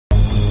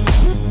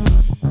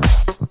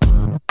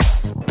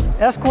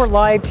ESCORT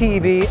Live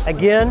TV,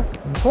 again,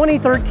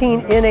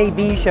 2013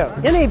 NAB show.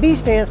 NAB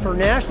stands for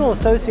National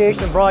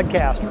Association of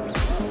Broadcasters.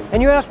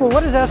 And you ask, well,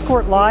 what is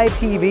ESCORT Live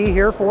TV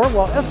here for?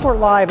 Well, ESCORT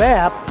Live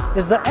app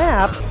is the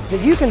app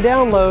that you can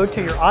download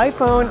to your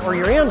iPhone or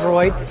your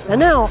Android, and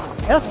now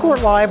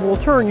ESCORT Live will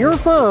turn your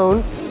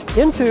phone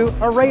into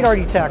a radar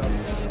detector.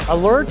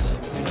 Alerts,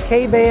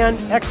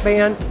 K-band,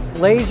 X-band,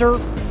 laser,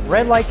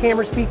 red light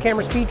camera, speed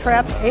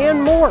traps,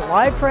 and more.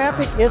 Live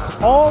traffic,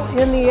 it's all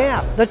in the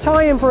app. The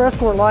tie-in for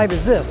ESCORT Live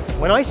is this.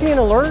 When I see an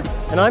alert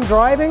and I'm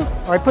driving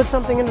or I put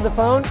something into the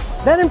phone,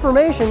 that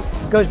information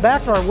goes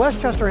back to our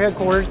Westchester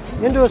headquarters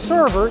into a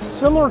server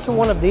similar to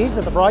one of these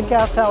at the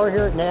broadcast tower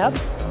here at NAB.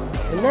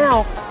 And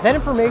now that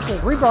information is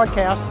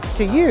rebroadcast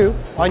to you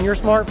on your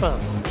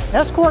smartphone.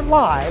 ESCORT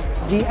Live,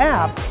 the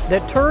app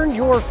that turns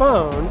your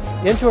phone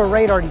into a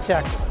radar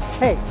detector.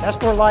 Hey,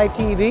 ESCORT Live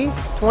TV,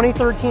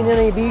 2013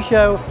 NAB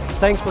show.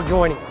 Thanks for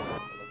joining us.